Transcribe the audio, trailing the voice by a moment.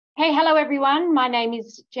Hey, hello everyone. My name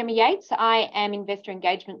is Gemma Yates. I am Investor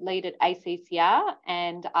Engagement Lead at ACCR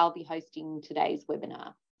and I'll be hosting today's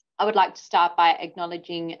webinar. I would like to start by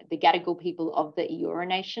acknowledging the Gadigal people of the Eora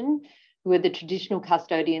Nation, who are the traditional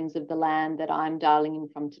custodians of the land that I'm dialing in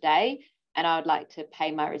from today, and I would like to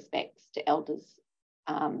pay my respects to elders,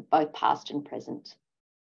 both past and present.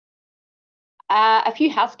 A few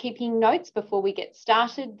housekeeping notes before we get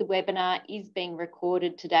started. The webinar is being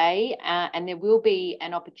recorded today and there will be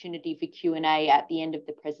an opportunity for Q&A at the end of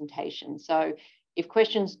the presentation. So if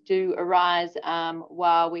questions do arise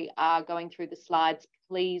while we are going through the slides,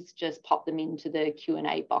 please just pop them into the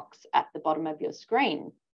Q&A box at the bottom of your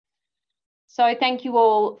screen. So thank you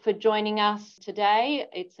all for joining us today.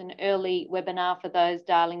 It's an early webinar for those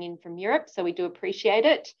dialing in from Europe, so we do appreciate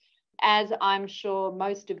it. As I'm sure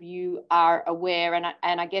most of you are aware, and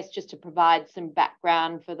I guess just to provide some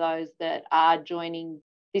background for those that are joining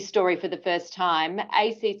this story for the first time,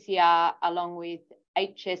 ACCR, along with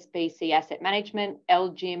HSBC Asset Management,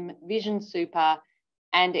 LGIM, Vision Super,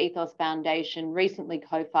 and Ethos Foundation recently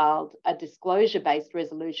co-filed a disclosure-based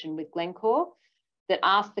resolution with Glencore that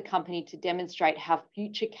asked the company to demonstrate how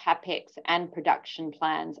future CapEx and production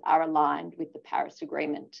plans are aligned with the Paris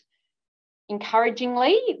Agreement.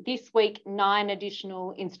 Encouragingly, this week, 9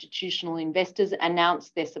 additional institutional investors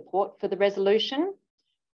announced their support for the resolution.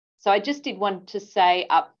 So I just did want to say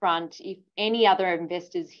up front, if any other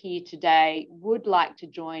investors here today would like to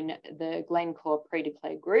join the Glencore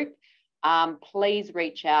pre-declare group, please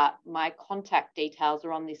reach out. My contact details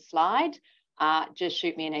are on this slide. Just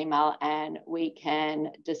shoot me an email and we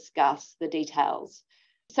can discuss the details.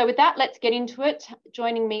 So with that, let's get into it.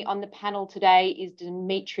 Joining me on the panel today is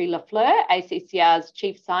Dimitri Lafleur, ACCR's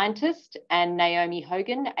Chief Scientist, and Naomi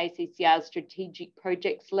Hogan, ACCR's Strategic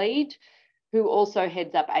Projects Lead, who also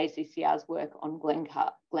heads up ACCR's work on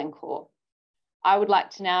Glencore. I would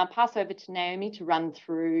like to now pass over to Naomi to run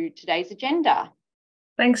through today's agenda.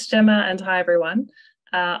 Thanks, Gemma, and hi, everyone.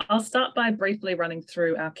 I'll start by briefly running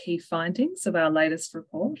through our key findings of our latest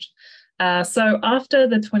report. So after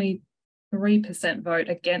the 23% vote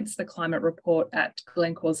against the climate report at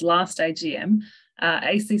Glencore's last AGM,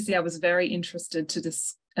 ACCR was very interested to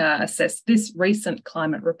assess this recent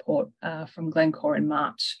climate report from Glencore in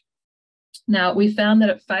March. Now, we found that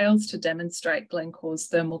it fails to demonstrate Glencore's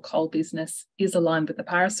thermal coal business is aligned with the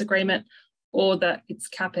Paris Agreement or that its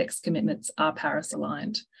CapEx commitments are Paris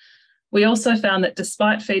aligned. We also found that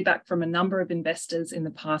despite feedback from a number of investors in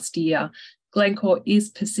the past year, Glencore is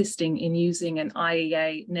persisting in using an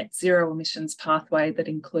IEA net zero emissions pathway that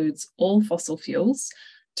includes all fossil fuels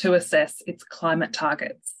to assess its climate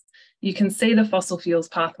targets. You can see the fossil fuels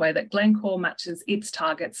pathway that Glencore matches its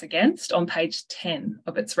targets against on page 10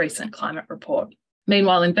 of its recent climate report.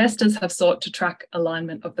 Meanwhile, investors have sought to track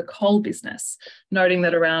alignment of the coal business, noting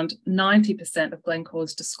that around 90% of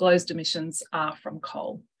Glencore's disclosed emissions are from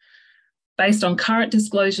coal. Based on current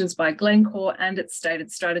disclosures by Glencore and its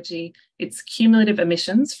stated strategy, its cumulative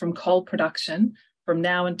emissions from coal production from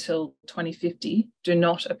now until 2050 do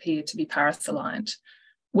not appear to be Paris aligned.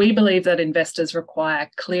 We believe that investors require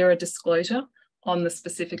clearer disclosure on the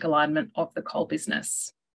specific alignment of the coal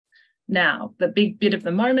business. Now, the big bit of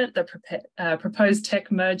the moment, the proposed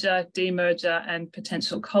tech merger, demerger, and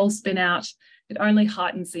potential coal spin out, it only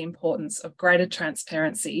heightens the importance of greater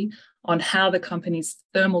transparency on how the company's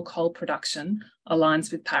thermal coal production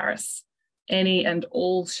aligns with Paris. Any and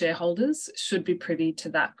all shareholders should be privy to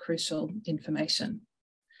that crucial information.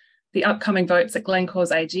 The upcoming votes at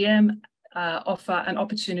Glencore's AGM offer an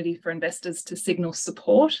opportunity for investors to signal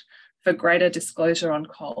support for greater disclosure on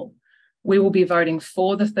coal. We will be voting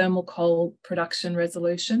for the thermal coal production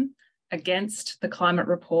resolution, against the climate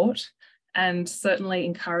report, and certainly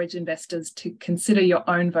encourage investors to consider your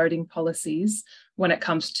own voting policies when it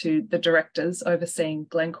comes to the directors overseeing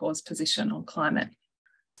Glencore's position on climate.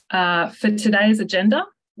 For today's agenda,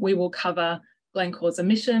 we will cover Glencore's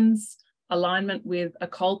emissions, alignment with a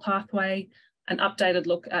coal pathway, an updated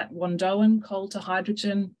look at Wandoan coal to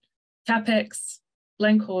hydrogen, CapEx,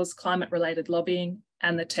 Glencore's climate-related lobbying,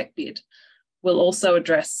 and the tech bid. We'll also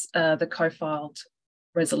address the co-filed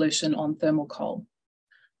resolution on thermal coal.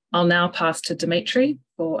 I'll now pass to Dimitri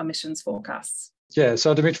for emissions forecasts. Yeah,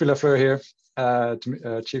 so Dimitri Lafleur here,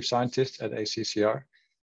 Chief Scientist at ACCR.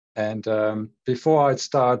 And before I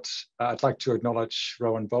start, I'd like to acknowledge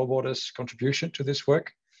Rowan Bowater's contribution to this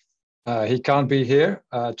work. He can't be here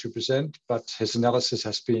to present, but his analysis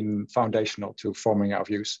has been foundational to forming our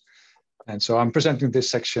views. And so I'm presenting this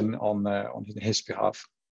section on his behalf.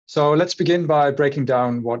 So let's begin by breaking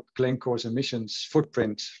down what Glencore's emissions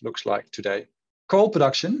footprint looks like today. Coal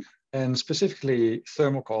production, and specifically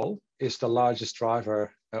thermal coal, is the largest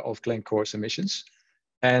driver of Glencore's emissions.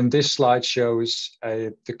 And this slide shows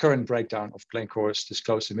the current breakdown of Glencore's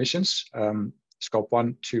disclosed emissions, scope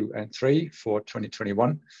 1, 2, and 3 for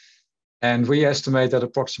 2021. And we estimate that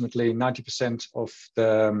approximately 90% of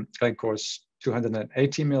the Glencore's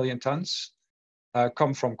 280 million tons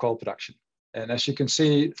come from coal production. And as you can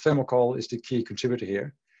see, thermal coal is the key contributor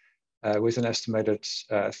here, with an estimated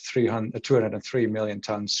 203 million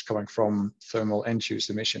tons coming from thermal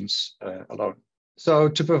end-use emissions alone. So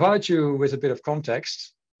to provide you with a bit of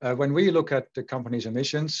context, when we look at the company's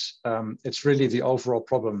emissions, it's really the overall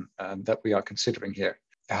problem that we are considering here.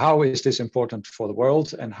 How is this important for the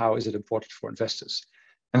world, and how is it important for investors?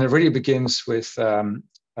 And it really begins with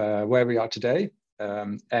where we are today,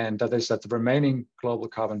 and that is that the remaining global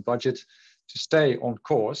carbon budget to stay on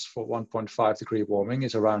course for 1.5 degree warming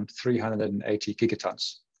is around 380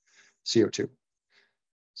 gigatons CO2.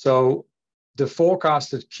 So the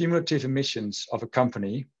forecasted cumulative emissions of a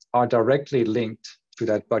company are directly linked to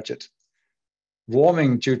that budget.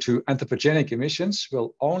 Warming due to anthropogenic emissions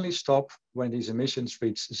will only stop when these emissions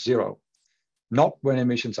reach zero, not when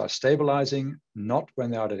emissions are stabilizing, not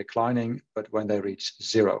when they are declining, but when they reach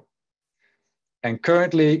zero. And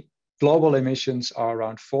currently, global emissions are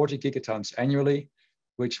around 40 gigatons annually,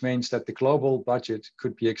 which means that the global budget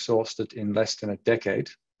could be exhausted in less than a decade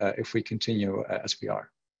if we continue as we are.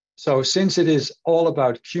 So since it is all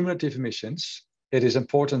about cumulative emissions, it is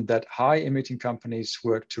important that high-emitting companies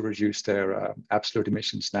work to reduce their absolute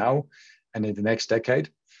emissions now and in the next decade,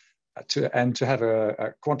 to have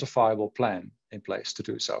a quantifiable plan in place to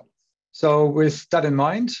do so. So with that in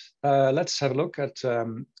mind, let's have a look at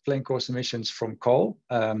Glencore's emissions from coal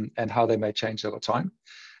and how they may change over time.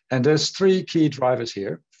 And there's three key drivers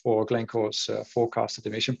here for Glencore's forecasted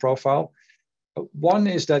emission profile. One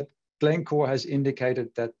is that Glencore has indicated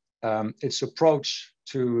that its approach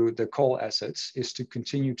to the coal assets is to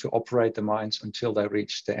continue to operate the mines until they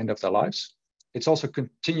reach the end of their lives. It's also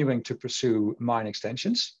continuing to pursue mine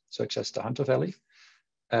extensions, such as the Hunter Valley.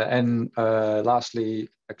 And lastly,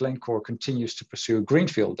 Glencore continues to pursue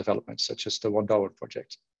greenfield developments, such as the Wandoan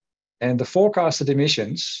project. And the forecasted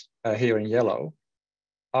emissions here in yellow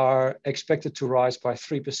are expected to rise by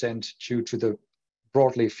 3% due to the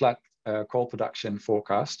broadly flat coal production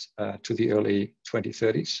forecast to the early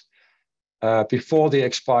 2030s. Before the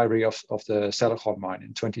expiry of the Cerrejón mine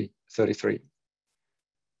in 2033.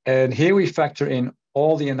 And here we factor in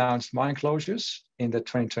all the announced mine closures in the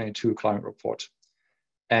 2022 climate report.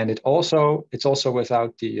 And it's also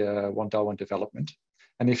without the Wandoan development.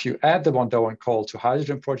 And if you add the Wandoan coal to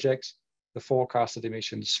hydrogen project, the forecasted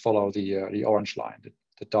emissions follow the orange line,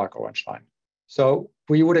 the dark orange line. So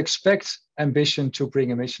we would expect ambition to bring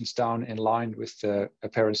emissions down in line with the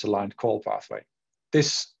Paris-aligned coal pathway.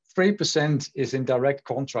 This 3% is in direct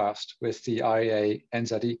contrast with the IEA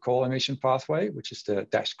NZE coal emission pathway, which is the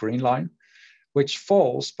dashed green line, which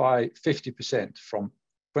falls by 50% from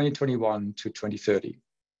 2021 to 2030.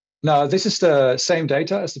 Now, this is the same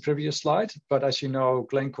data as the previous slide, but as you know,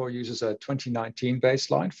 Glencore uses a 2019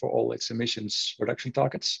 baseline for all its emissions reduction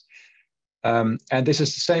targets. And this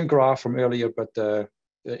is the same graph from earlier, but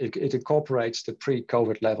it incorporates the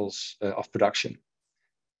pre-COVID levels of production.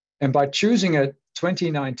 And by choosing a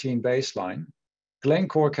 2019 baseline,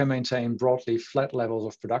 Glencore can maintain broadly flat levels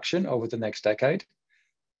of production over the next decade,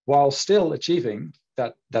 while still achieving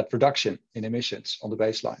that reduction in emissions on the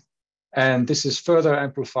baseline. And this is further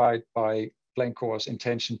amplified by Glencore's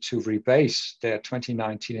intention to rebase their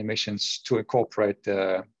 2019 emissions to incorporate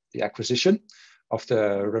the acquisition of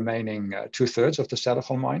the remaining 2/3 of the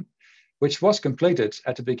Cerrejón mine, which was completed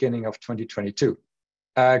at the beginning of 2022.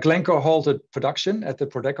 Glencore halted production at the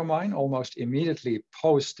Prodeco mine almost immediately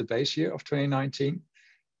post the base year of 2019,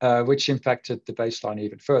 which impacted the baseline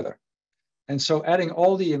even further. And so adding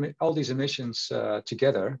all these emissions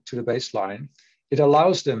together to the baseline, it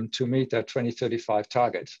allows them to meet their 2035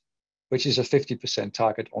 target, which is a 50%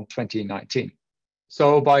 target on 2019.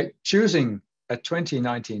 So by choosing a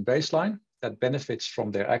 2019 baseline that benefits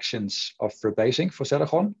from their actions of rebasing for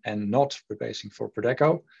Cerrejón and not rebasing for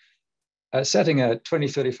Prodeco, setting a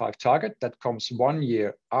 2035 target that comes 1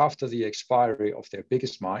 year after the expiry of their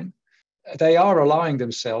biggest mine, they are allowing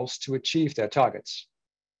themselves to achieve their targets.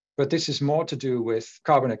 But this is more to do with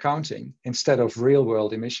carbon accounting instead of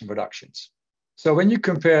real-world emission reductions. So when you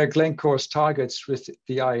compare Glencore's targets with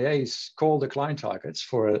the IEA's coal decline targets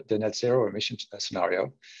for the net zero emissions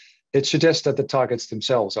scenario, it suggests that the targets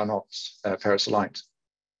themselves are not Paris-aligned.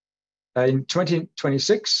 In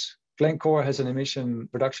 2026, Glencore has an emission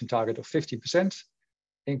reduction target of 50%,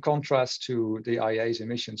 in contrast to the IEA's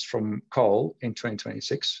emissions from coal in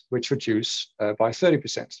 2026, which reduce by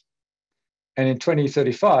 30%. And in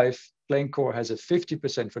 2035, Glencore has a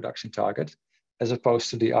 50% reduction target as opposed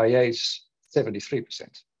to the IEA's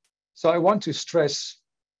 73%. So I want to stress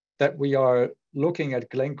that we are looking at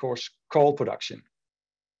Glencore's coal production.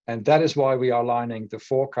 And that is why we are aligning the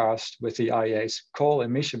forecast with the IEA's coal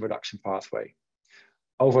emission reduction pathway.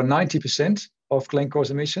 Over 90% of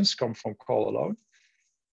Glencore's emissions come from coal alone.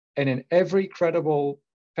 And in every credible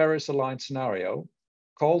Paris-aligned scenario,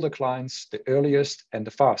 coal declines the earliest and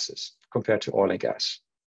the fastest compared to oil and gas.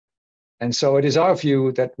 And so it is our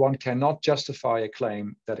view that one cannot justify a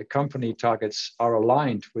claim that a company targets are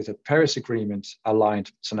aligned with a Paris Agreement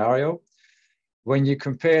aligned scenario when you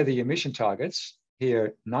compare the emission targets,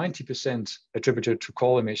 here 90% attributed to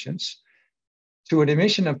coal emissions, to an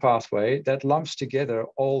emission and pathway that lumps together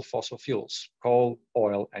all fossil fuels, coal,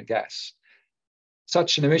 oil, and gas.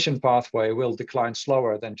 Such an emission pathway will decline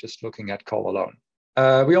slower than just looking at coal alone.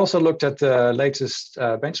 We also looked at the latest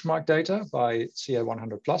benchmark data by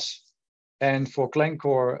CA100+. And for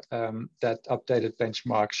Glencore, that updated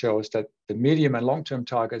benchmark shows that the medium and long-term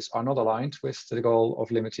targets are not aligned with the goal of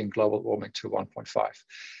limiting global warming to 1.5.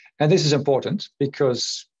 And this is important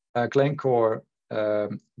because Glencore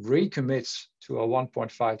recommits to a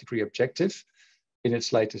 1.5 degree objective in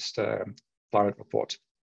its latest climate report.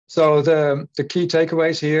 So the key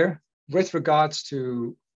takeaways here, with regards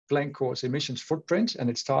to Glencore's emissions footprint and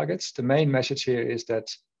its targets, the main message here is that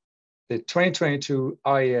the 2022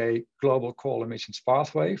 IEA global coal emissions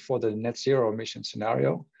pathway for the net zero emission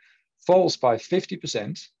scenario falls by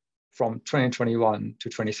 50% from 2021 to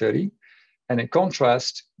 2030. And in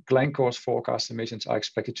contrast, Glencore's forecast emissions are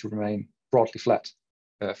expected to remain broadly flat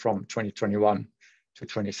from 2021 to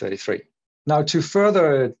 2033. Now, to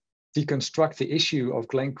further deconstruct the issue of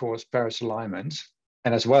Glencore's Paris alignment,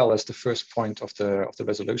 and as well as the first point of the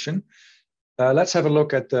resolution, let's have a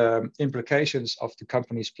look at the implications of the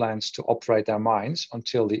company's plans to operate their mines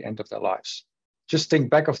until the end of their lives. Just think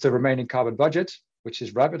back of the remaining carbon budget, which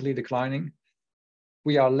is rapidly declining.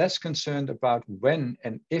 We are less concerned about when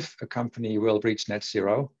and if a company will reach net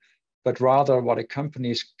zero, but rather what a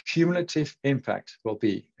company's cumulative impact will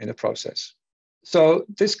be in the process. So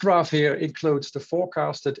this graph here includes the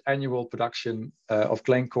forecasted annual production of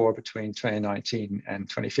Glencore between 2019 and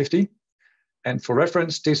 2050. And for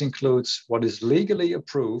reference, this includes what is legally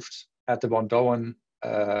approved at the Wandoan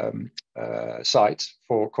site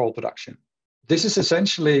for coal production. This is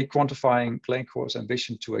essentially quantifying Glencore's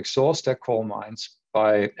ambition to exhaust their coal mines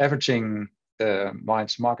by averaging the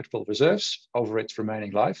mine's marketable reserves over its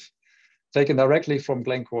remaining life, taken directly from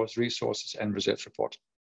Glencore's resources and reserves report.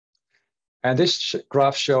 And this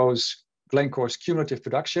graph shows Glencore's cumulative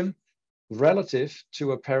production relative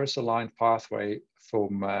to a Paris-aligned pathway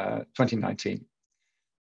from 2019.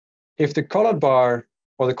 If the colored bar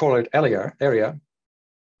or the colored area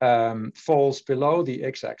falls below the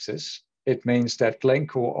x-axis, it means that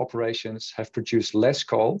Glencore operations have produced less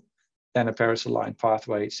coal than a Paris-aligned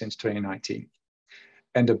pathway since 2019.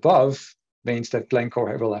 And above means that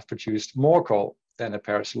Glencore will have produced more coal than a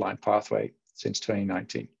Paris-aligned pathway since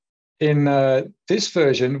 2019. In this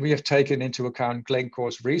version, we have taken into account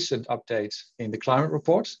Glencore's recent update in the climate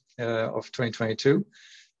report of 2022,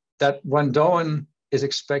 that Wandoan is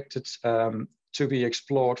expected to be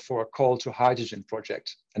explored for a coal to hydrogen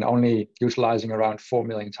project and only utilizing around 4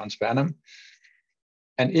 million tons per annum.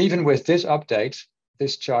 And even with this update,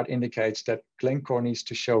 this chart indicates that Glencore needs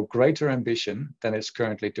to show greater ambition than it's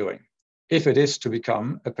currently doing, if it is to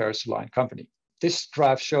become a Paris-aligned company. This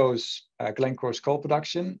graph shows Glencore's coal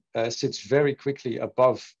production sits very quickly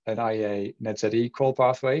above an IEA net ZE coal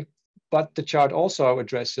pathway, but the chart also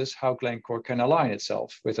addresses how Glencore can align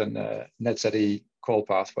itself with a net ZE coal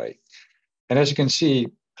pathway. And as you can see,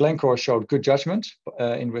 Glencore showed good judgment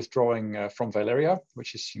in withdrawing from Valeria,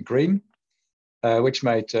 which is in green, which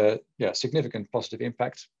made significant positive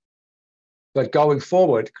impact. But going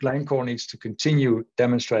forward, Glencore needs to continue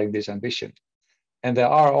demonstrating this ambition. And there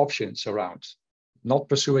are options around not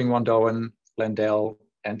pursuing Wandoan, Glendale,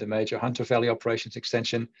 and the major Hunter Valley operations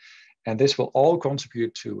extension. And this will all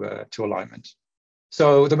contribute to alignment.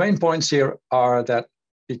 So the main points here are that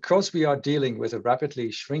because we are dealing with a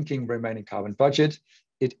rapidly shrinking remaining carbon budget,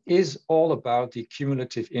 it is all about the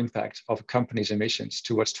cumulative impact of a company's emissions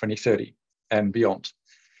towards 2030 and beyond.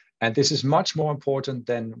 And this is much more important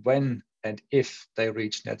than when and if they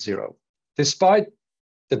reach net zero. Despite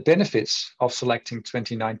the benefits of selecting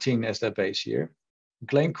 2019 as their base year,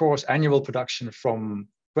 Glencore's annual production from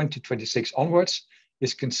 2026 onwards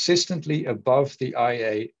is consistently above the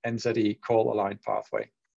IEA NZE coal-aligned pathway.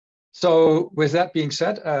 So with that being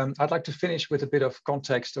said, I'd like to finish with a bit of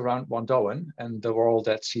context around Wandoan and the role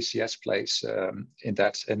that CCS plays in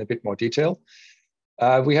that in a bit more detail.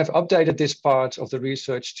 We have updated this part of the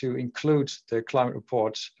research to include the Climate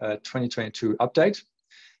Report 2022 update,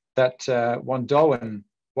 that Wandoan,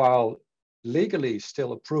 while legally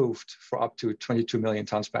still approved for up to 22 million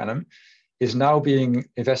tons per annum, is now being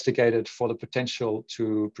investigated for the potential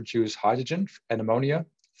to produce hydrogen and ammonia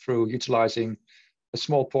through utilizing a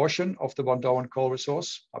small portion of the Wandoan coal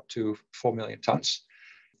resource, up to 4 million tons.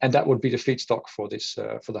 And that would be the feedstock for this,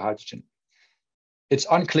 for the hydrogen. It's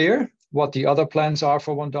unclear what the other plans are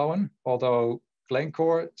for Wandoan, although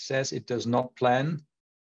Glencore says it does not plan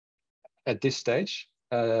at this stage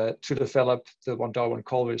to develop the Wandoan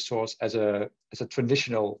coal resource as a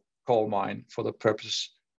traditional coal mine for the purpose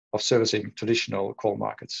of servicing traditional coal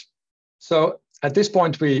markets. So at this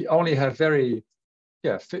point, we only have very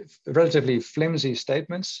relatively flimsy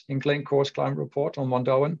statements in Glencore's climate report on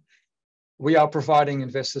Wandoan. We are providing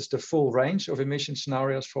investors the full range of emission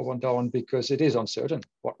scenarios for Wandoan because it is uncertain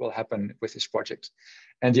what will happen with this project.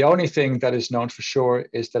 And the only thing that is known for sure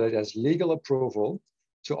is that it has legal approval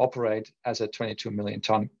to operate as a 22 million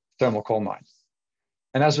ton thermal coal mine.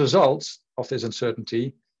 And as a result of this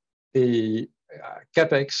uncertainty, the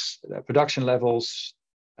capex, production levels,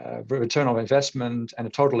 return on investment, and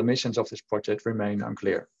the total emissions of this project remain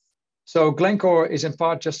unclear. So Glencore is in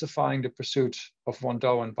part justifying the pursuit of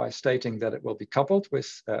Wandoan by stating that it will be coupled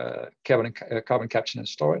with carbon capture and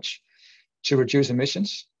storage to reduce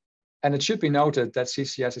emissions. And it should be noted that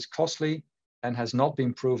CCS is costly and has not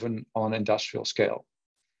been proven on industrial scale.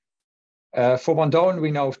 For Wandoan, we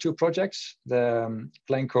know of two projects, the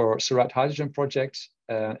Glencore Surat Hydrogen project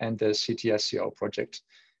and the CTSCO project.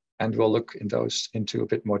 And we'll look into a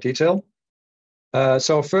bit more detail.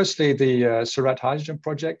 So firstly, the Surat Hydrogen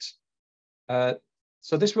project.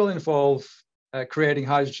 So this will involve creating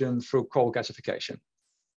hydrogen through coal gasification,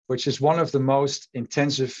 which is one of the most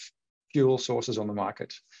intensive fuel sources on the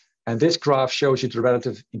market. And this graph shows you the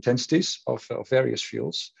relative intensities of various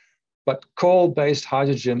fuels. But coal-based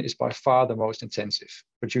hydrogen is by far the most intensive,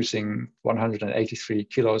 producing 183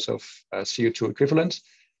 kilos of CO2 equivalent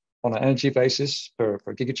on an energy basis per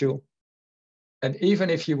gigajoule. And even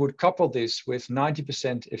if you would couple this with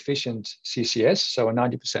 90% efficient CCS, so a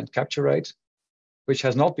 90% capture rate, which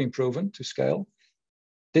has not been proven to scale,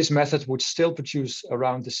 this method would still produce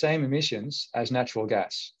around the same emissions as natural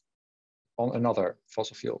gas on another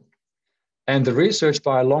fossil fuel. And the research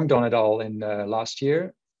by Longdon et al. In last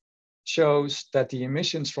year shows that the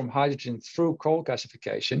emissions from hydrogen through coal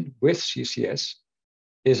gasification with CCS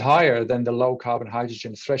is higher than the low carbon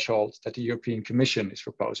hydrogen threshold that the European Commission is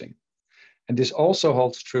proposing. And this also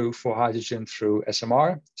holds true for hydrogen through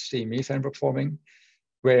SMR, steam methane reforming,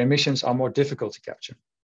 where emissions are more difficult to capture.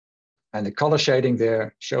 And the color shading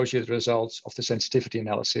there shows you the results of the sensitivity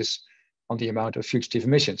analysis on the amount of fugitive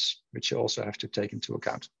emissions, which you also have to take into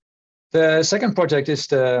account. The second project is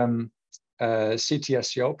the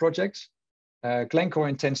CTSCO project. Glencore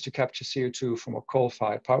intends to capture CO2 from a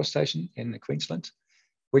coal-fired power station in Queensland,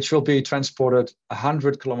 which will be transported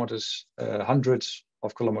hundreds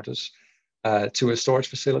of kilometers to a storage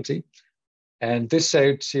facility. And this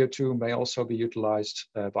saved CO2 may also be utilized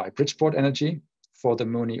by Bridgeport Energy for the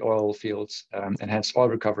Mooney oil fields enhanced oil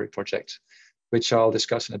recovery project, which I'll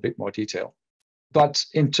discuss in a bit more detail. But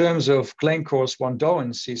in terms of Glencore's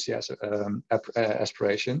Wandoan CCS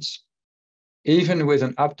aspirations, even with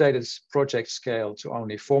an updated project scale to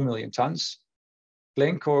only 4 million tons,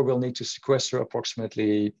 Glencore will need to sequester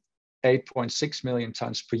approximately 8.6 million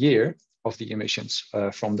tons per year of the emissions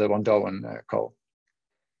from the Wandoan coal.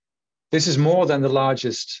 This is more than the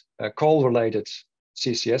largest coal-related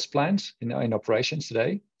CCS plant in operations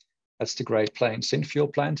today. That's the Great Plains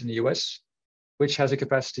Synfuel plant in the US, which has a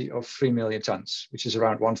capacity of 3 million tons, which is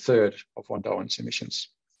around 1/3 of Wandoan's emissions.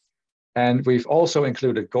 And we've also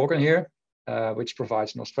included Gorgon here, which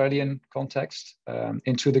provides an Australian context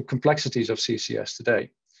into the complexities of CCS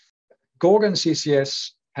today. Gorgon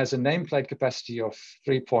CCS has a nameplate capacity of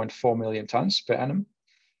 3.4 million tons per annum,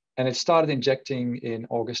 and it started injecting in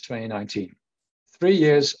August 2019, 3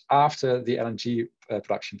 years after the LNG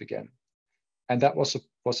production began. And that was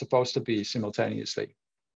supposed to be simultaneously.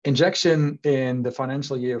 Injection in the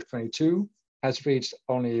financial year of 22 has reached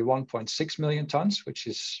only 1.6 million tons, which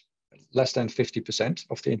is less than 50%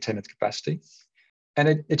 of the intended capacity.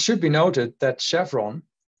 And it should be noted that Chevron,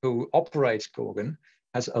 who operates Gorgon,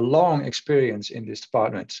 has a long experience in this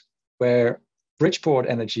department, where Bridgeport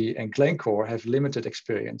Energy and Glencore have limited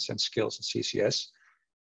experience and skills in CCS,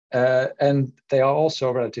 and they are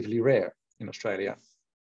also relatively rare in Australia.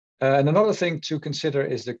 And another thing to consider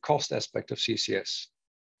is the cost aspect of CCS.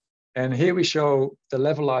 And here we show the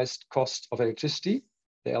levelized cost of electricity,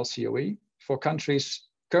 the LCOE, for countries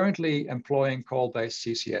currently employing coal-based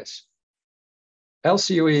CCS.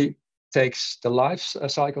 LCOE takes the life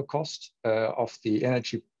cycle cost of the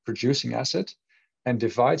energy producing asset and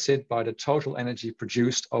divides it by the total energy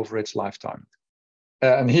produced over its lifetime.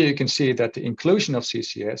 And here you can see that the inclusion of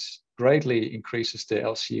CCS greatly increases the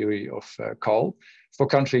LCOE of coal for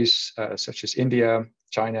countries such as India,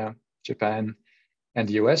 China, Japan, and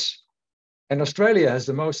the US. And Australia has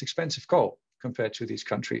the most expensive coal compared to these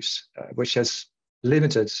countries, which has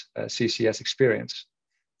limited CCS experience.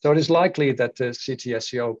 So it is likely that the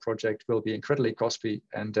CTSCO project will be incredibly costly,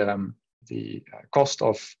 and the cost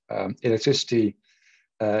of electricity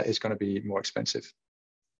is going to be more expensive.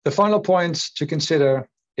 The final point to consider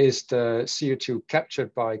is the CO2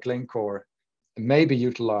 captured by Glencore may be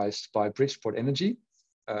utilized by Bridgeport Energy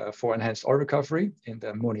for enhanced oil recovery in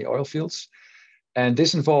the Mooney oil fields. And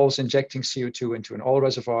this involves injecting CO2 into an oil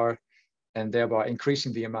reservoir and thereby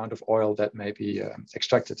increasing the amount of oil that may be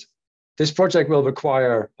extracted. This project will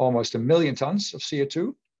require almost 1 million tons of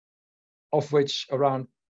CO2, of which around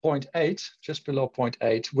 0.8, just below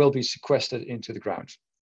 0.8, will be sequestered into the ground.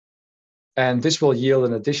 And this will yield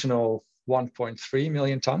an additional 1.3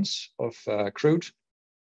 million tons of crude.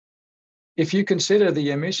 If you consider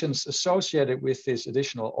the emissions associated with this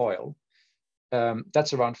additional oil,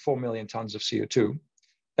 that's around 4 million tons of CO2.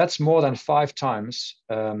 That's more than 5 times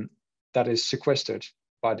that is sequestered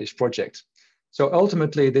by this project. So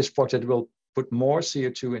ultimately, this project will put more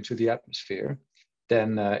CO2 into the atmosphere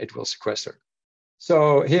than it will sequester.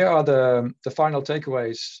 So here are the final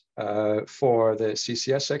takeaways for the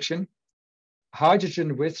CCS section.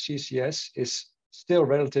 Hydrogen with CCS is still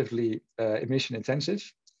relatively emission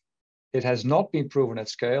intensive. It has not been proven at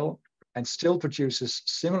scale and still produces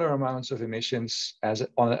similar amounts of emissions as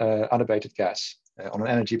on unabated gas on an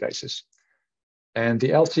energy basis. And the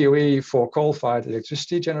LCOE for coal-fired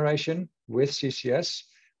electricity generation with CCS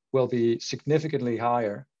will be significantly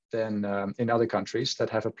higher than in other countries that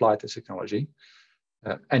have applied this technology.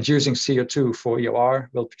 And using CO2 for EOR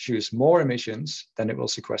will produce more emissions than it will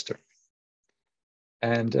sequester.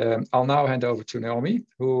 And I'll now hand over to Naomi,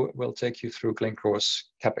 who will take you through Glencore's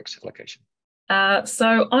CapEx allocation.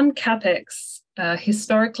 So on CapEx,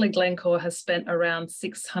 historically, Glencore has spent around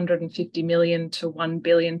 650 million to 1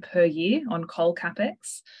 billion per year on coal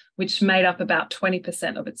CapEx, which made up about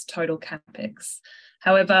 20% of its total CapEx.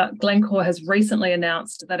 However, Glencore has recently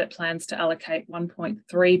announced that it plans to allocate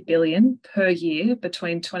 1.3 billion per year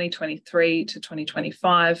between 2023 to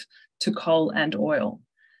 2025 to coal and oil.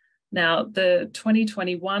 Now, the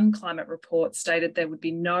 2021 climate report stated there would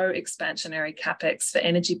be no expansionary CapEx for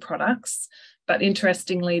energy products, but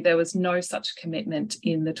interestingly, there was no such commitment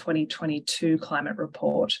in the 2022 climate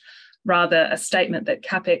report. Rather, a statement that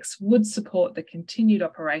CapEx would support the continued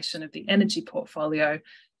operation of the energy portfolio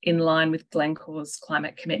in line with Glencore's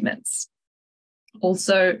climate commitments.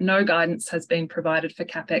 Also, no guidance has been provided for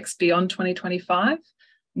CapEx beyond 2025,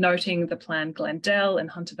 noting the planned Glendale and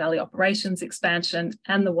Hunter Valley operations expansion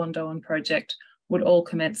and the Wandoan project would all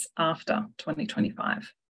commence after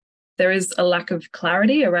 2025. There is a lack of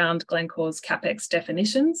clarity around Glencore's CapEx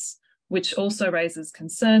definitions, which also raises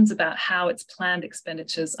concerns about how its planned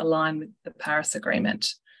expenditures align with the Paris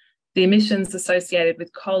Agreement. The emissions associated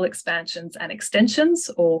with coal expansions and extensions,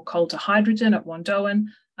 or coal to hydrogen at Wandoan,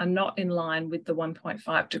 are not in line with the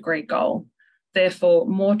 1.5 degree goal. Therefore,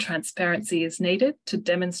 more transparency is needed to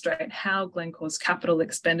demonstrate how Glencore's capital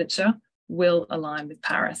expenditure will align with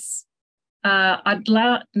Paris. I'd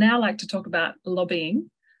now like to talk about lobbying.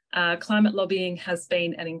 Climate lobbying has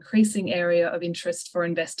been an increasing area of interest for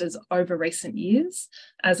investors over recent years,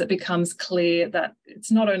 as it becomes clear that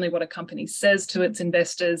it's not only what a company says to its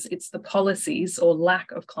investors, it's the policies or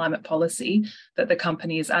lack of climate policy that the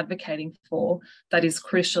company is advocating for that is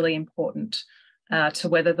crucially important to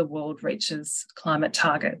whether the world reaches climate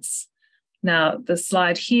targets. Now, the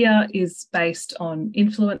slide here is based on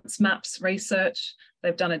Influence Maps research.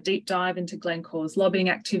 They've done a deep dive into Glencore's lobbying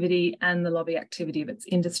activity and the lobby activity of its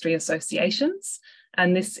industry associations.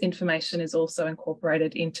 And this information is also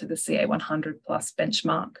incorporated into the CA100 Plus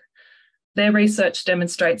benchmark. Their research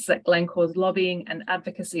demonstrates that Glencore's lobbying and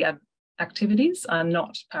advocacy activities are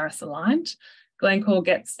not Paris aligned. Glencore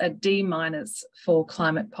gets a D- for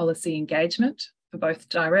climate policy engagement for both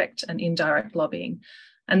direct and indirect lobbying.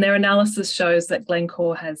 And their analysis shows that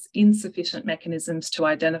Glencore has insufficient mechanisms to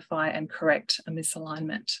identify and correct a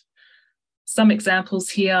misalignment. Some examples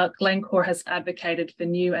here: Glencore has advocated for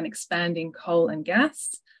new and expanding coal and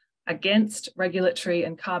gas, against regulatory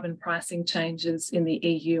and carbon pricing changes in the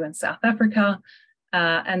EU and South Africa,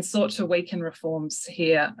 and sought to weaken reforms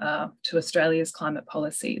here to Australia's climate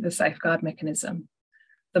policy, the safeguard mechanism.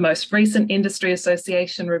 The most recent industry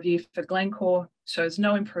association review for Glencore shows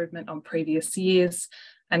no improvement on previous years,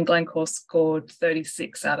 and Glencore scored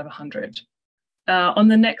 36 out of 100. On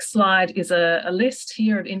the next slide is a list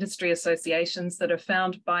here of industry associations that are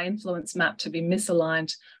found by Influence Map to be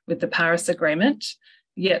misaligned with the Paris Agreement,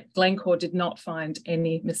 yet Glencore did not find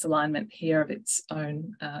any misalignment here of its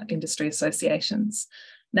own industry associations.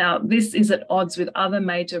 Now, this is at odds with other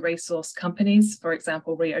major resource companies. For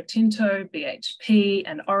example, Rio Tinto, BHP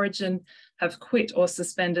and Origin have quit or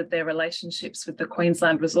suspended their relationships with the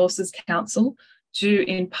Queensland Resources Council due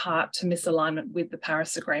in part to misalignment with the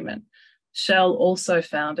Paris Agreement. Shell also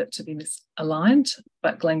found it to be misaligned,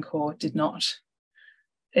 but Glencore did not.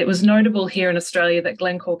 It was notable here in Australia that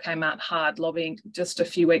Glencore came out hard lobbying just a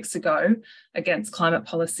few weeks ago against climate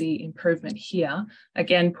policy improvement here,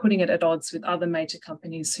 again putting it at odds with other major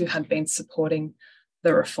companies who had been supporting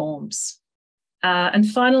the reforms. And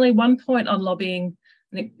finally, one point on lobbying,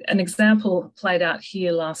 an example played out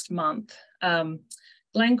here last month.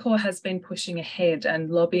 Glencore has been pushing ahead and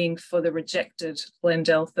lobbying for the rejected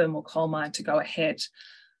Glendale thermal coal mine to go ahead.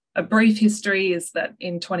 A brief history is that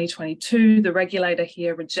in 2022, the regulator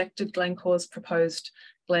here rejected Glencore's proposed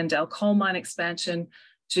Glendale coal mine expansion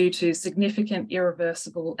due to significant,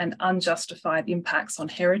 irreversible and unjustified impacts on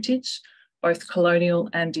heritage, both colonial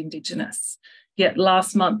and Indigenous. Yet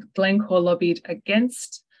last month, Glencore lobbied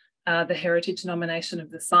against the heritage nomination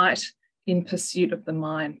of the site in pursuit of the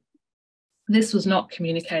mine. This was not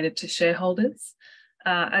communicated to shareholders.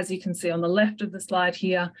 As you can see on the left of the slide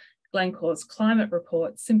here, Glencore's climate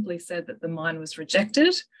report simply said that the mine was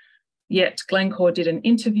rejected, yet Glencore did an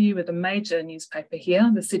interview with a major newspaper here,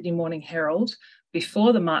 the Sydney Morning Herald,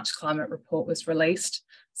 before the March climate report was released,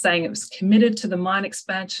 saying it was committed to the mine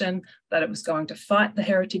expansion, that it was going to fight the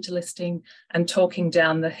heritage listing and talking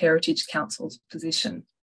down the Heritage Council's position.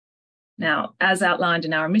 Now, as outlined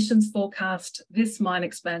in our emissions forecast, this mine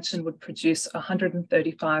expansion would produce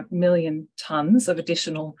 135 million tonnes of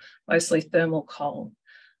additional, mostly thermal coal.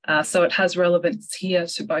 So it has relevance here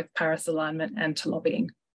to both Paris alignment and to lobbying.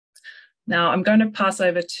 Now I'm going to pass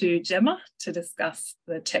over to Gemma to discuss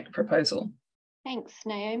the TEC proposal. Thanks,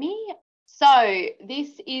 Naomi. So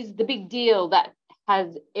this is the big deal that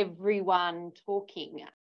has everyone talking.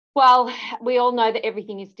 Well, we all know that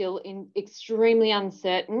everything is still extremely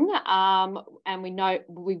uncertain, and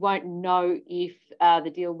we won't know if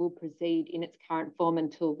the deal will proceed in its current form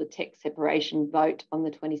until the TEC separation vote on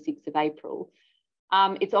the 26th of April.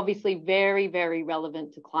 It's obviously very, very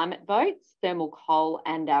relevant to climate votes, thermal coal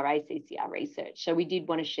and our ACCR research. So we did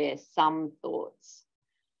want to share some thoughts.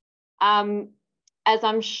 As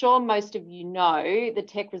I'm sure most of you know, the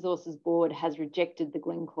TEC Resources Board has rejected the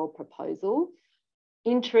Glencore proposal.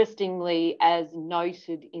 Interestingly, as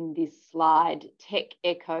noted in this slide, TEC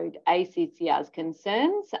echoed ACCR's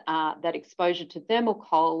concerns that exposure to thermal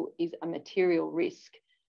coal is a material risk.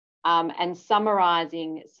 And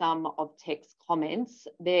summarising some of TEC's comments,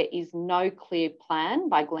 there is no clear plan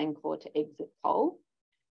by Glencore to exit coal.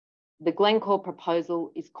 The Glencore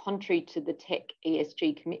proposal is contrary to the TEC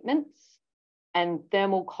ESG commitments, and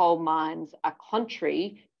thermal coal mines are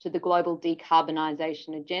contrary to the global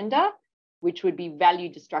decarbonisation agenda, which would be value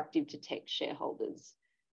destructive to TEC shareholders.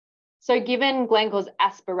 So given Glencore's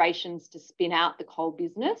aspirations to spin out the coal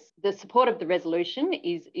business, the support of the resolution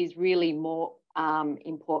is really more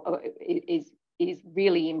is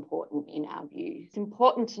really important in our view. It's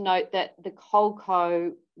important to note that the coal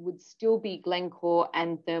co would still be Glencore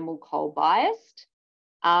and thermal coal biased.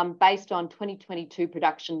 Based on 2022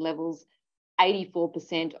 production levels,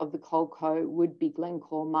 84% of the coal co would be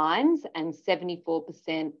Glencore mines and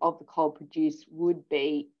 74% of the coal produced would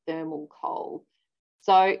be thermal coal.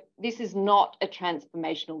 So this is not a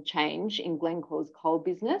transformational change in Glencore's coal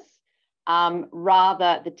business.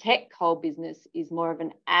 Rather, the TEC coal business is more of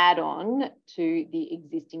an add-on to the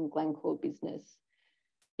existing Glencore business.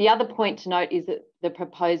 The other point to note is that the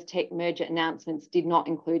proposed TEC merger announcements did not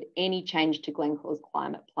include any change to Glencore's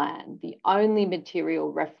climate plan. The only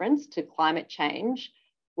material reference to climate change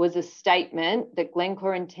was a statement that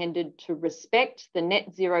Glencore intended to respect the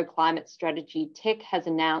net zero climate strategy TEC has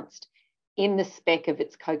announced in the spec of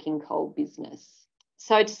its coking coal business.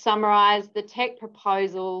 So to summarise, the TEC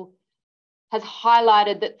proposal has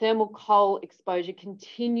highlighted that thermal coal exposure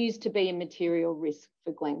continues to be a material risk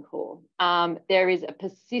for Glencore. There is a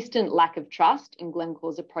persistent lack of trust in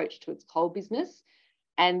Glencore's approach to its coal business,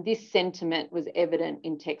 and this sentiment was evident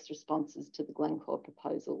in TEC's responses to the Glencore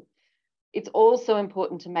proposal. It's also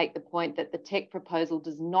important to make the point that the TEC proposal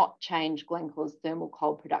does not change Glencore's thermal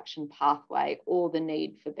coal production pathway or the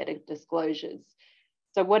need for better disclosures.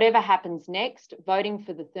 So whatever happens next, voting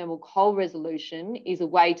for the thermal coal resolution is a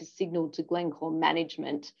way to signal to Glencore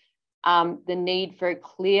management the need for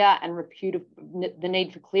clear and reputable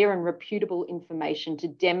information to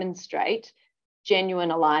demonstrate genuine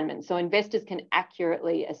alignment, so investors can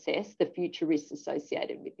accurately assess the future risks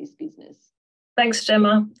associated with this business. Thanks,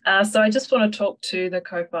 Gemma. So I just want to talk to the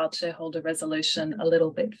co-filed shareholder resolution a little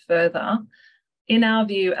bit further. In our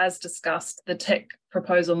view, as discussed, the TEC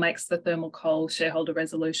proposal makes the thermal coal shareholder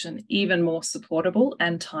resolution even more supportable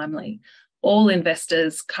and timely. All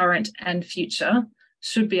investors, current and future,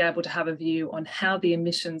 should be able to have a view on how the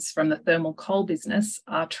emissions from the thermal coal business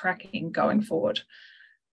are tracking going forward.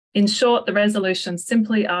 In short, the resolution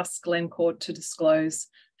simply asks Glencore to disclose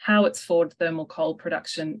how its forward thermal coal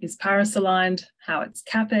production is Paris-aligned, how its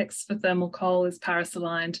CapEx for thermal coal is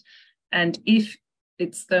Paris-aligned, and if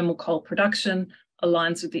its thermal coal production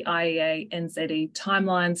aligns with the IEA NZE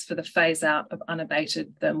timelines for the phase-out of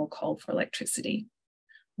unabated thermal coal for electricity.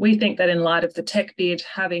 We think that in light of the TEC bid,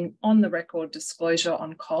 having on-the-record disclosure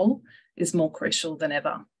on coal is more crucial than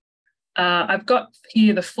ever. I've got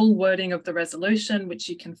here the full wording of the resolution, which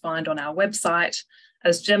you can find on our website.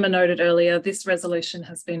 As Gemma noted earlier, this resolution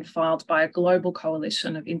has been filed by a global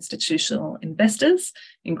coalition of institutional investors,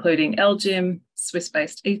 including LGIM,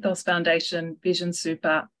 Swiss-based Ethos Foundation, Vision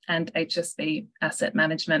Super, and HSB Asset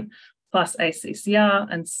Management, plus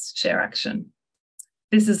ACCR and Share Action.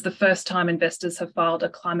 This is the first time investors have filed a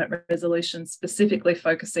climate resolution specifically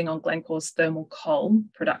focusing on Glencore's thermal coal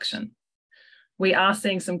production. We are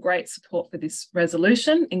seeing some great support for this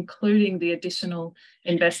resolution, including the additional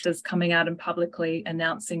investors coming out and publicly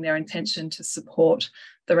announcing their intention to support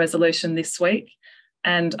the resolution this week.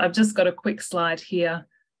 And I've just got a quick slide here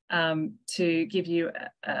to give you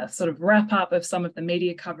a sort of wrap up of some of the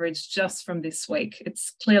media coverage just from this week.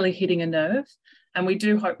 It's clearly hitting a nerve, and we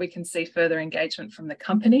do hope we can see further engagement from the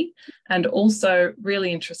company, and also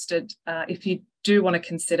really interested if you do want to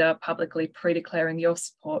consider publicly pre-declaring your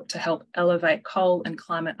support to help elevate coal and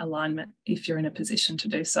climate alignment if you're in a position to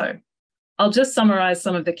do so. I'll just summarise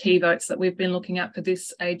some of the key votes that we've been looking at for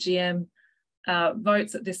this AGM.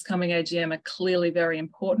 Votes at this coming AGM are clearly very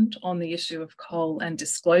important on the issue of coal and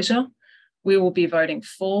disclosure. We will be voting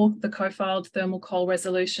for the co-filed thermal coal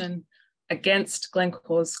resolution, against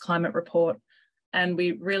Glencore's climate report, and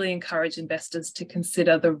we really encourage investors to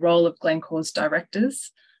consider the role of Glencore's directors,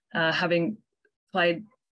 having played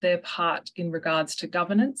their part in regards to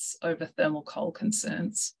governance over thermal coal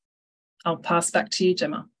concerns. I'll pass back to you,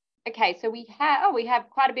 Gemma. Okay, so we have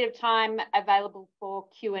quite a bit of time available for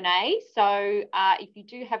Q&A. So if you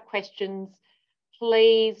do have questions,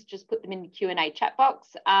 please just put them in the Q&A chat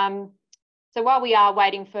box. So while we are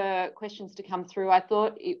waiting for questions to come through, I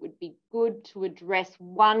thought it would be good to address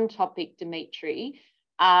one topic, Dimitri,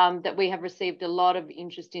 that we have received a lot of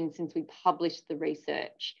interest in since we published the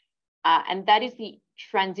research. And that is the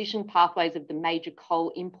transition pathways of the major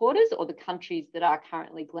coal importers, or the countries that are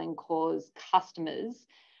currently Glencore's customers,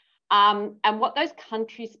 and what those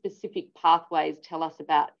country-specific pathways tell us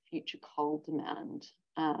about future coal demand.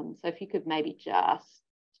 So if you could maybe just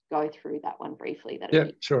go through that one briefly. Yeah,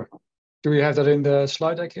 sure. Do we have that in the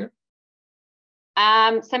slide deck here?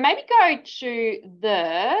 So maybe go to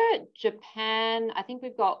the Japan. I think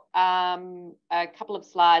we've got a couple of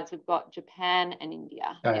slides. We've got Japan and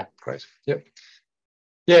India. Yeah, great. Yep.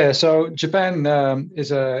 Yeah, so Japan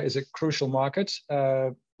is a crucial market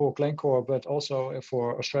for Glencore, but also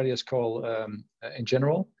for Australia's coal in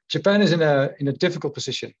general. Japan is in a difficult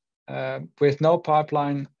position with no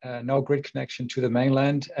pipeline, no grid connection to the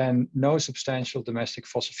mainland, and no substantial domestic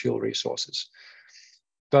fossil fuel resources.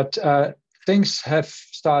 But things have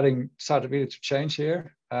started really to change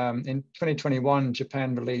here. In 2021,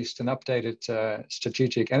 Japan released an updated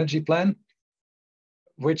strategic energy plan,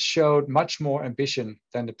 which showed much more ambition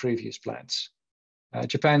than the previous plans.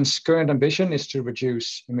 Japan's current ambition is to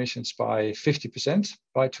reduce emissions by 50%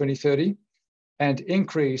 by 2030 and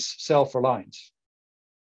increase self-reliance.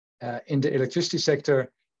 In the electricity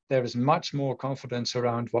sector, there is much more confidence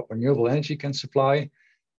around what renewable energy can supply,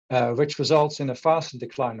 which results in a faster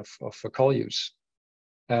decline of coal use.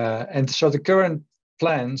 And so the current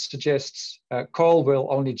plan suggests coal will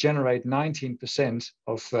only generate 19%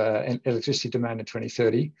 of electricity demand in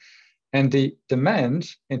 2030, and the demand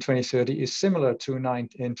in 2030 is similar to in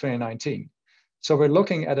 2019. So we're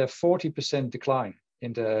looking at a 40% decline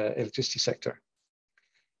in the electricity sector.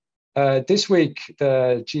 This week,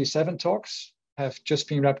 the G7 talks have just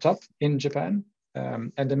been wrapped up in Japan,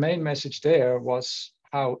 and the main message there was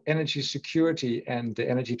how energy security and the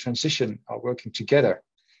energy transition are working together,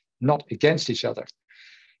 not against each other.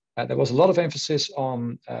 There was a lot of emphasis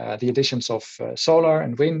on the additions of solar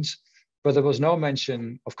and wind, but there was no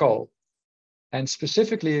mention of coal. And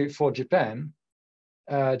specifically for Japan,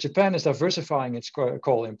 Japan is diversifying its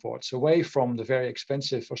coal imports away from the very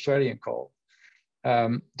expensive Australian coal.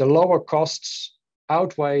 The lower costs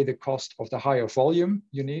outweigh the cost of the higher volume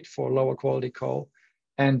you need for lower quality coal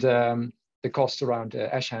and the cost around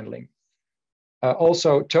ash handling.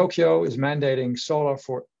 Also, Tokyo is mandating solar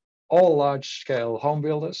for all large-scale home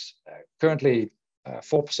builders. Currently,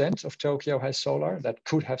 4% of Tokyo has solar, that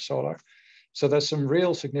could have solar. So there's some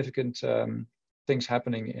real significant things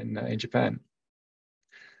happening in Japan.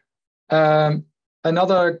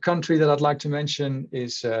 Another country that I'd like to mention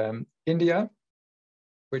is India,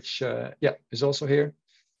 which is also here.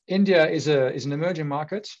 India is an emerging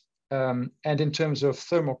market, and in terms of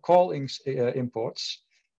thermal coal imports,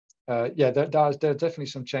 there are definitely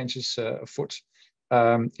some changes afoot.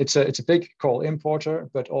 It's a big coal importer,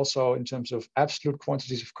 but also in terms of absolute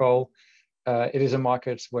quantities of coal, it is a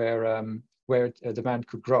market where demand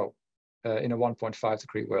could grow in a 1.5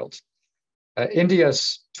 degree world.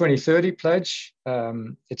 India's 2030 pledge,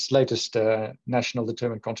 its latest national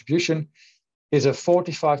determined contribution, is a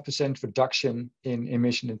 45% reduction in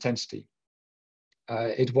emission intensity.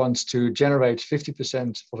 It wants to generate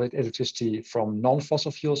 50% of its electricity from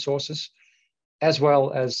non-fossil fuel sources, as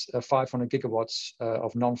well as 500 gigawatts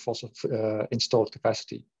of non-fossil installed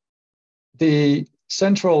capacity. The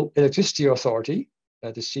Central Electricity Authority,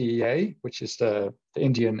 the CEA, which is the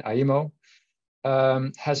Indian IEMO,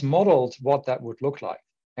 has modeled what that would look like.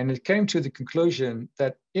 And it came to the conclusion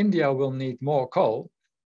that India will need more coal,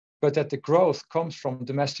 but that the growth comes from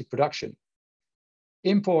domestic production.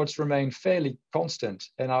 Imports remain fairly constant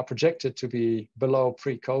and are projected to be below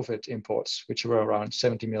pre-COVID imports, which were around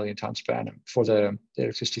 70 million tons per annum for the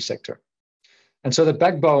electricity sector. And so the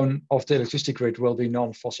backbone of the electricity grid will be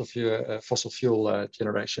non-fossil fuel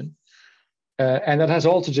generation. And that has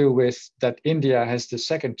all to do with that India has the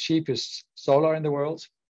second cheapest solar in the world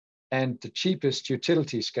and the cheapest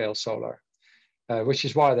utility scale solar, which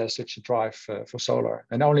is why there's such a drive for solar.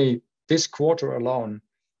 And only this quarter alone,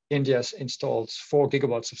 India's installed 4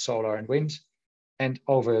 gigawatts of solar and wind, and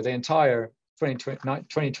over the entire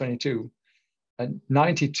 2022,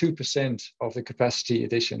 92% of the capacity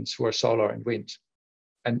additions were solar and wind.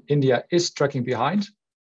 And India is tracking behind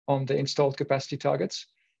on the installed capacity targets,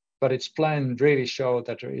 but its plan really showed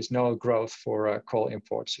that there is no growth for coal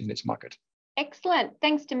imports in its market. Excellent.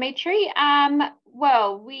 Thanks, Dimitri.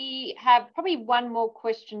 Well, we have probably one more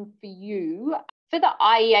question for you. For the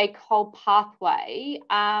IEA coal pathway,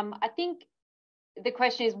 I think the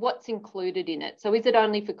question is what's included in it? So is it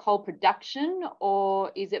only for coal production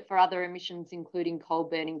or is it for other emissions, including coal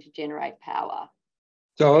burning to generate power?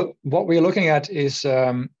 So what we're looking at is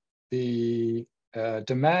the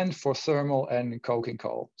demand for thermal and coking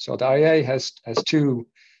coal. So the IEA has two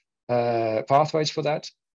pathways for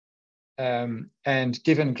that. And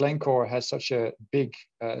given Glencore has such a big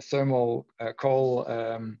thermal coal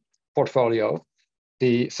portfolio,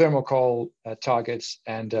 the thermal coal targets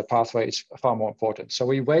and pathways are far more important. So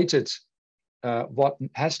we weighted what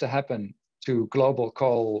has to happen to global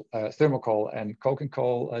coal, thermal coal and coking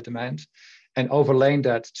coal demand, and overlaid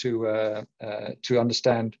that to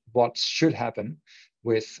understand what should happen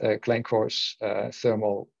with Glencore's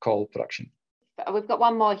thermal coal production. We've got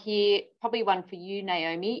one more here, probably one for you,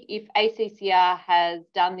 Naomi. If ACCR has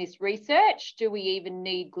done this research, do we even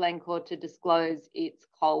need Glencore to disclose its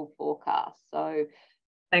coal forecast? So,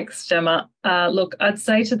 thanks, Gemma. Look, I'd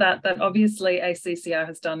say to that obviously ACCR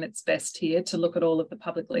has done its best here to look at all of the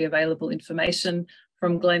publicly available information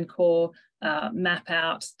from Glencore, map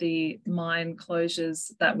out the mine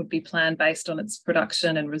closures that would be planned based on its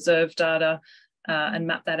production and reserve data, and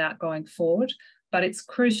map that out going forward. But it's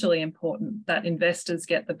crucially important that investors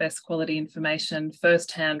get the best quality information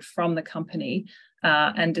firsthand from the company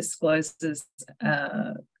and discloses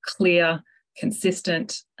clear,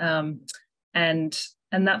 consistent, and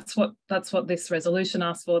that's what this resolution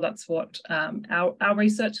asks for. That's what our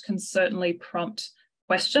research can certainly prompt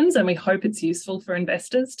questions, and we hope it's useful for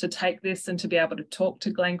investors to take this and to be able to talk to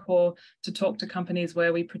Glencore, to talk to companies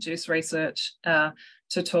where we produce research,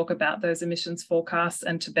 to talk about those emissions forecasts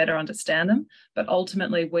and to better understand them. But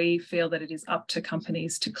ultimately, we feel that it is up to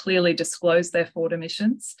companies to clearly disclose their forward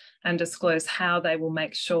emissions and disclose how they will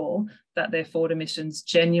make sure that their forward emissions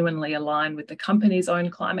genuinely align with the company's own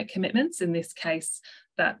climate commitments, in this case,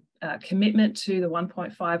 that commitment to the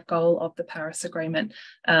 1.5 goal of the Paris Agreement,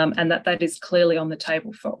 and that is clearly on the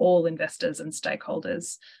table for all investors and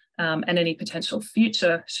stakeholders. and any potential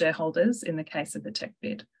future shareholders in the case of the tech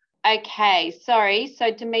bid. Okay, sorry.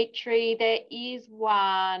 So Dimitri, there is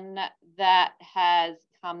one that has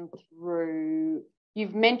come through.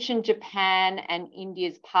 You've mentioned Japan and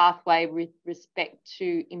India's pathway with respect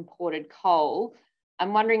to imported coal.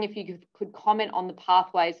 I'm wondering if you could comment on the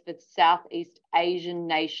pathways for Southeast Asian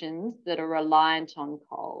nations that are reliant on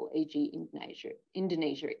coal, e.g.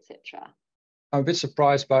 Indonesia, etc. I'm a bit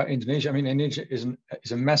surprised by Indonesia. I mean, Indonesia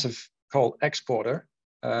is a massive coal exporter.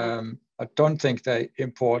 I don't think they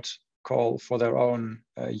import coal for their own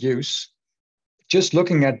use. Just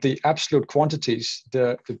looking at the absolute quantities,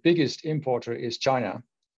 the biggest importer is China.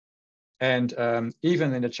 And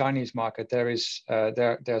even in the Chinese market, there's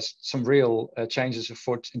some real changes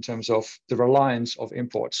afoot in terms of the reliance of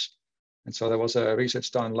imports. And so there was a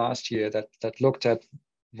research done last year that looked at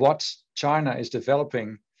what China is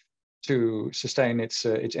developing to sustain its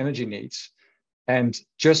energy needs, and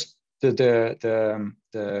just the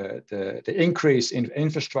increase in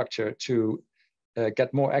infrastructure to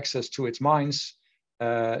get more access to its mines,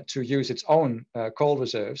 to use its own coal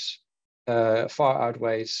reserves, far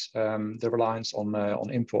outweighs the reliance on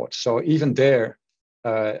imports. So even there,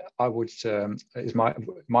 I would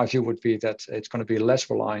my view would be that it's going to be less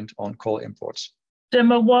reliant on coal imports.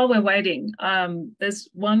 Gemma, while we're waiting, there's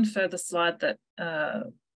one further slide that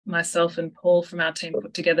myself and Paul from our team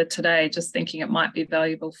put together today, just thinking it might be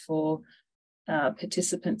valuable for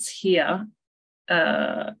participants here.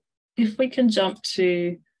 If we can jump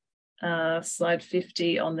to slide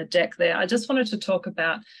 50 on the deck there, I just wanted to talk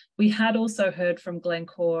about, we had also heard from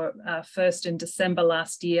Glencore first in December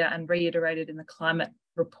last year and reiterated in the climate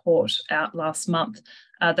report out last month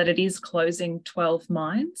that it is closing 12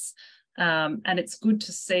 mines. And it's good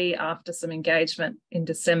to see after some engagement in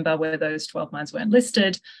December where those 12 mines weren't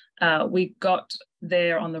listed, we got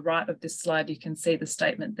there on the right of this slide, you can see the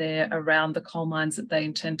statement there around the coal mines that they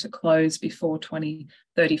intend to close before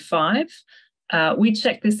 2035. We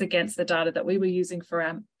checked this against the data that we were using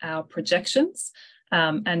for our projections,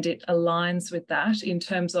 and it aligns with that in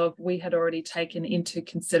terms of we had already taken into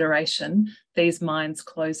consideration these mines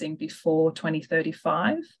closing before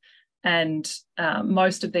 2035. And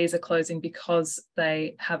most of these are closing because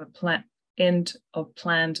they have a end of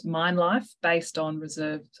planned mine life based on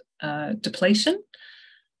reserved depletion.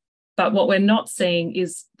 But what we're not seeing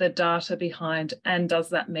is the data behind, and does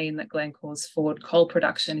that mean that Glencore's forward coal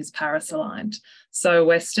production is Paris aligned? So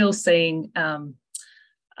we're still seeing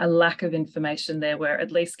a lack of information there. We're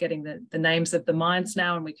at least getting the names of the mines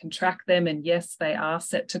now and we can track them. And yes, they are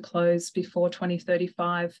set to close before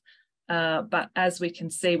 2035. But as we can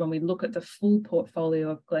see, when we look at the full portfolio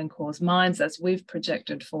of Glencore's mines, as we've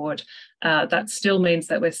projected forward, that still means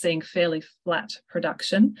that we're seeing fairly flat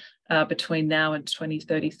production between now and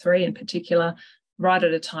 2033 in particular, right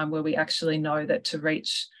at a time where we actually know that to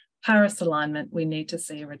reach Paris alignment, we need to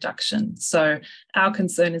see a reduction. So our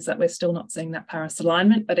concern is that we're still not seeing that Paris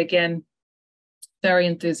alignment, but again, very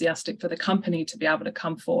enthusiastic for the company to be able to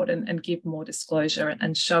come forward and give more disclosure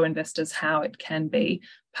and show investors how it can be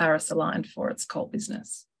Paris aligned for its coal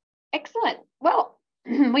business. Excellent. Well,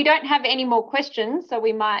 we don't have any more questions, so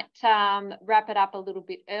we might wrap it up a little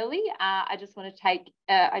bit early. I just want to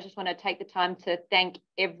take the time to thank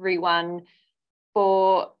everyone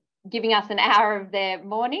for giving us an hour of their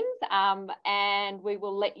mornings, and we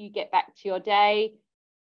will let you get back to your day.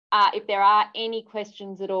 If there are any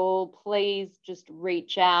questions at all, please just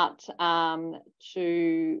reach out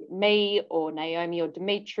to me or Naomi or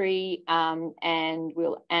Dimitri, and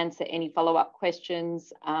we'll answer any follow-up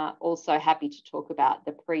questions. Also happy to talk about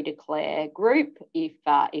the pre-declare group if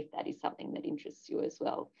that is something that interests you as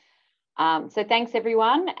well. So thanks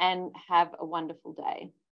everyone and have a wonderful day.